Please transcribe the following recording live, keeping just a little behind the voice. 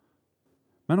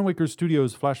Manawaker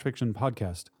Studios Flash Fiction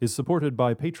podcast is supported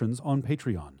by patrons on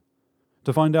Patreon.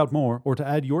 To find out more or to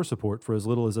add your support for as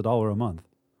little as $1 a month,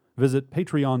 visit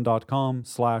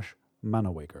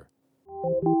patreon.com/Manawaker.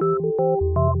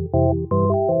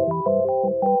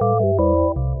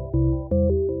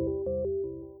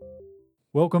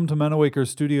 Welcome to Manawaker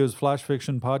Studios Flash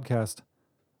Fiction podcast.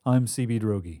 I'm CB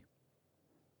Droege.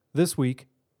 This week,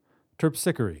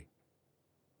 Terpsichore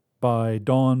by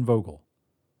Dawn Vogel.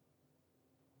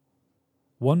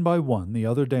 One by one, the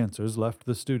other dancers left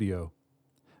the studio.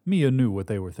 Mia knew what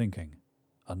they were thinking.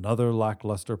 Another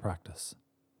lackluster practice.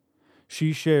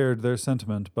 She shared their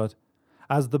sentiment, but,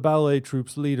 as the ballet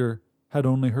troupe's leader, had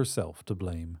only herself to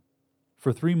blame.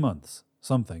 For 3 months,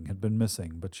 something had been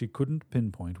missing, but she couldn't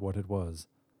pinpoint what it was.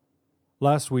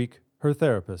 Last week, her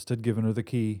therapist had given her the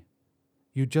key.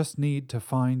 You just need to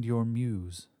find your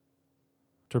muse.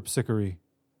 Terpsichore,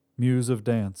 muse of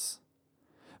dance.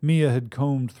 Mia had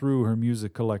combed through her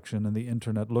music collection and the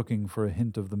internet looking for a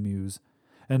hint of the muse,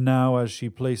 and now as she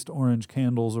placed orange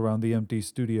candles around the empty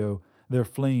studio, their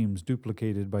flames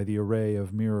duplicated by the array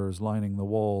of mirrors lining the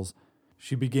walls,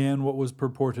 she began what was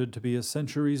purported to be a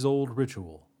centuries-old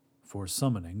ritual for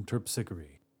summoning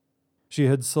Terpsichore. She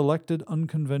had selected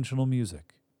unconventional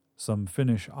music, some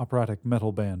Finnish operatic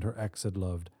metal band her ex had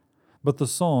loved, but the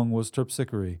song was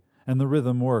Terpsichore, and the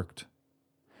rhythm worked.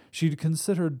 She'd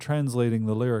considered translating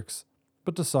the lyrics,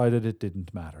 but decided it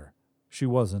didn't matter. She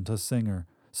wasn't a singer,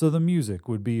 so the music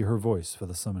would be her voice for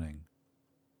the summoning.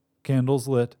 Candles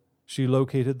lit, she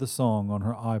located the song on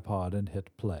her iPod and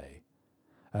hit play.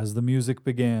 As the music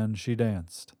began, she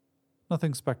danced.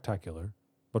 Nothing spectacular,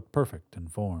 but perfect in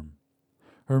form.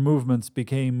 Her movements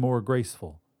became more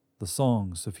graceful, the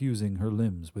song suffusing her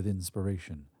limbs with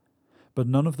inspiration. But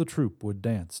none of the troupe would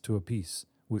dance to a piece,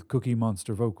 with Cookie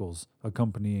Monster vocals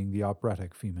accompanying the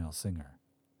operatic female singer.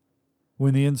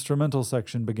 When the instrumental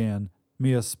section began,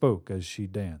 Mia spoke as she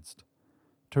danced.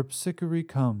 Terpsichore,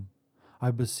 come.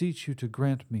 I beseech you to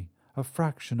grant me a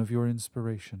fraction of your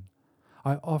inspiration.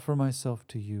 I offer myself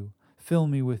to you. Fill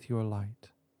me with your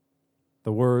light.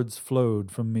 The words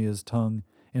flowed from Mia's tongue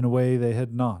in a way they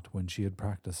had not when she had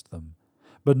practiced them.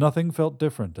 But nothing felt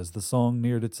different as the song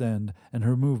neared its end and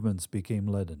her movements became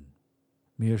leaden.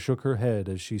 Mia shook her head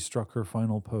as she struck her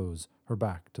final pose, her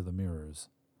back to the mirrors.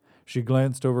 She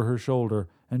glanced over her shoulder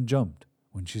and jumped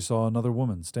when she saw another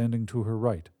woman standing to her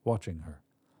right, watching her.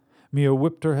 Mia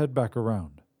whipped her head back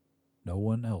around. No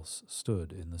one else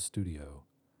stood in the studio.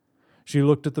 She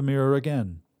looked at the mirror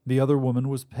again. The other woman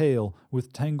was pale,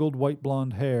 with tangled white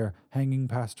blonde hair hanging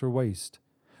past her waist,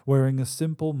 wearing a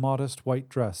simple, modest white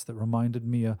dress that reminded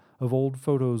Mia of old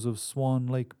photos of Swan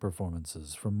Lake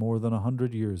performances from more than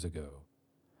 100 years ago.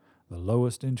 The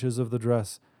lowest inches of the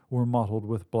dress were mottled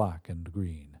with black and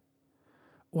green.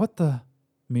 "What the?"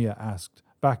 Mia asked,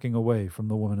 backing away from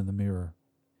the woman in the mirror.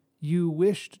 "You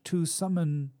wished to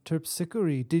summon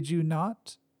Terpsichore, did you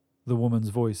not?" The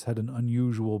woman's voice had an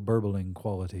unusual burbling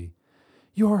quality.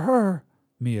 "You're her!"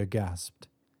 Mia gasped.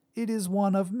 "It is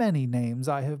one of many names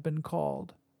I have been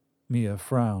called." Mia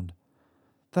frowned.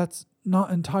 "That's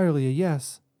not entirely a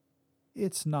yes."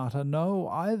 "It's not a no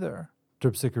either,"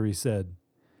 Terpsichore said.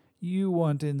 "You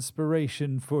want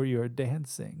inspiration for your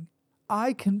dancing.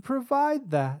 I can provide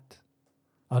that."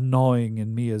 A gnawing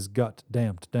in Mia's gut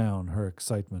damped down her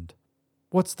excitement.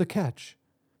 "What's the catch?"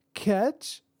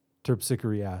 "Catch?"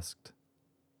 Terpsichore asked.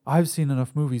 "I've seen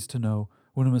enough movies to know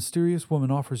when a mysterious woman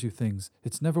offers you things,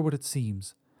 it's never what it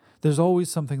seems. There's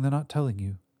always something they're not telling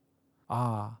you."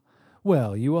 "Ah,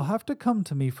 well, you will have to come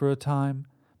to me for a time,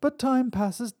 but time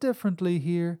passes differently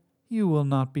here. You will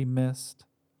not be missed."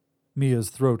 Mia's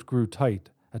throat grew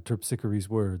tight at Terpsichore's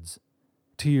words.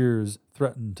 Tears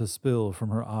threatened to spill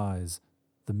from her eyes.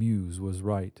 The muse was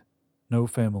right. No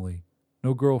family,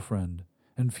 no girlfriend,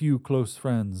 and few close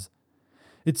friends.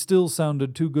 It still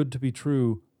sounded too good to be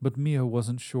true, but Mia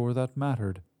wasn't sure that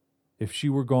mattered. If she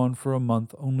were gone for a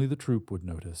month, only the troupe would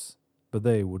notice, but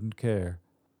they wouldn't care.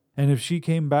 And if she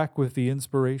came back with the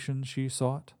inspiration she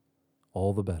sought,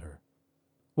 all the better.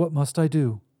 "What must I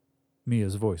do?"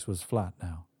 Mia's voice was flat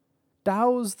now.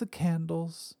 "Douse the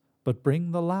candles, but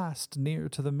bring the last near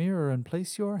to the mirror and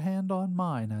place your hand on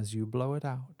mine as you blow it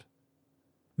out."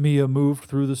 Mia moved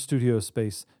through the studio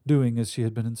space, doing as she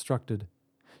had been instructed.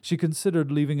 She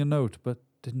considered leaving a note, but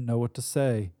didn't know what to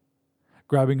say.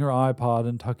 Grabbing her iPod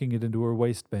and tucking it into her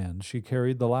waistband, she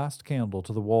carried the last candle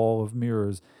to the wall of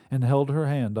mirrors and held her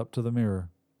hand up to the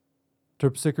mirror.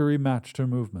 Terpsichore matched her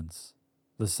movements.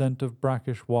 The scent of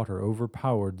brackish water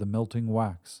overpowered the melting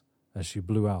wax as she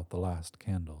blew out the last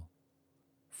candle.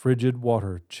 Frigid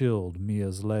water chilled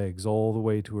Mia's legs all the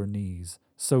way to her knees,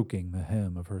 soaking the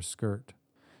hem of her skirt.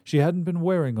 She hadn't been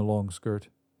wearing a long skirt,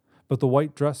 but the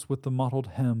white dress with the mottled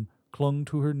hem clung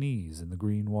to her knees in the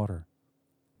green water.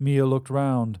 Mia looked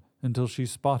round until she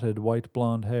spotted white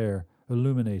blonde hair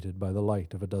illuminated by the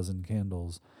light of a dozen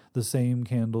candles, the same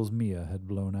candles Mia had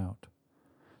blown out.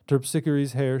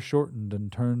 Terpsichore's hair shortened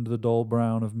and turned the dull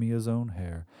brown of Mia's own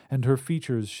hair, and her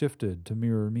features shifted to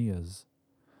mirror Mia's.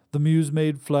 The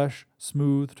muse-made flesh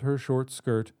smoothed her short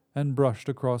skirt and brushed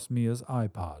across Mia's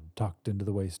iPod tucked into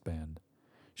the waistband.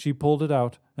 She pulled it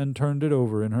out and turned it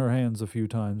over in her hands a few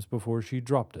times before she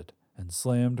dropped it and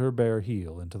slammed her bare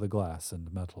heel into the glass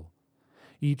and metal.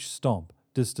 Each stomp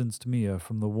distanced Mia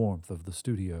from the warmth of the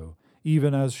studio,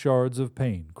 even as shards of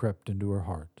pain crept into her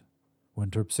heart. When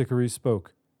Terpsichore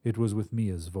spoke, it was with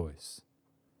Mia's voice.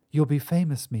 "You'll be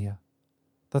famous, Mia.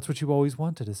 That's what you always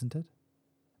wanted, isn't it?"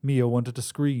 Mia wanted to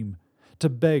scream, to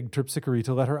beg Terpsichore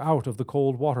to let her out of the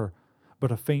cold water,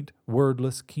 but a faint,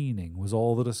 wordless keening was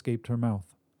all that escaped her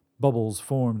mouth. Bubbles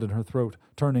formed in her throat,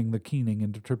 turning the keening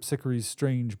into Terpsichore's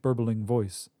strange, burbling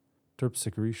voice.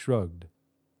 Terpsichore shrugged.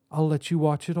 "I'll let you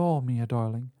watch it all, Mia,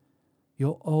 darling.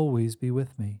 You'll always be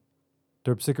with me."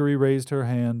 Terpsichore raised her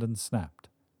hand and snapped.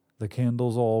 The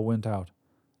candles all went out,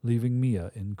 leaving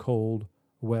Mia in cold,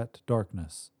 wet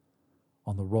darkness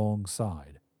on the wrong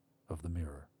side of the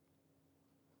mirror.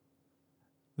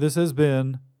 This has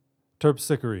been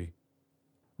Terpsichore,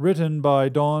 written by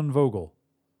Dawn Vogel,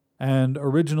 and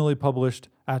originally published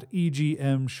at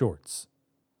EGM Shorts.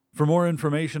 For more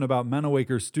information about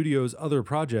Manawaker Studios' other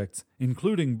projects,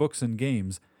 including books and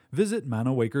games, visit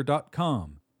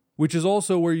manawaker.com, which is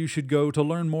also where you should go to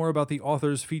learn more about the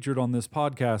authors featured on this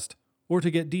podcast or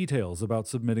to get details about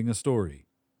submitting a story.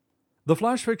 The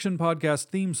Flash Fiction Podcast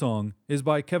theme song is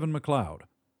by Kevin MacLeod.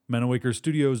 Manawaker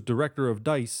Studios' director of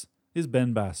DICE is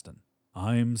Ben Baston.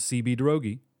 I'm CB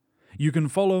Droege. You can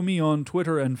follow me on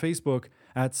Twitter and Facebook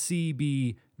at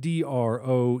CBDROEGE.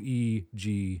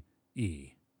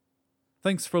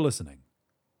 Thanks for listening.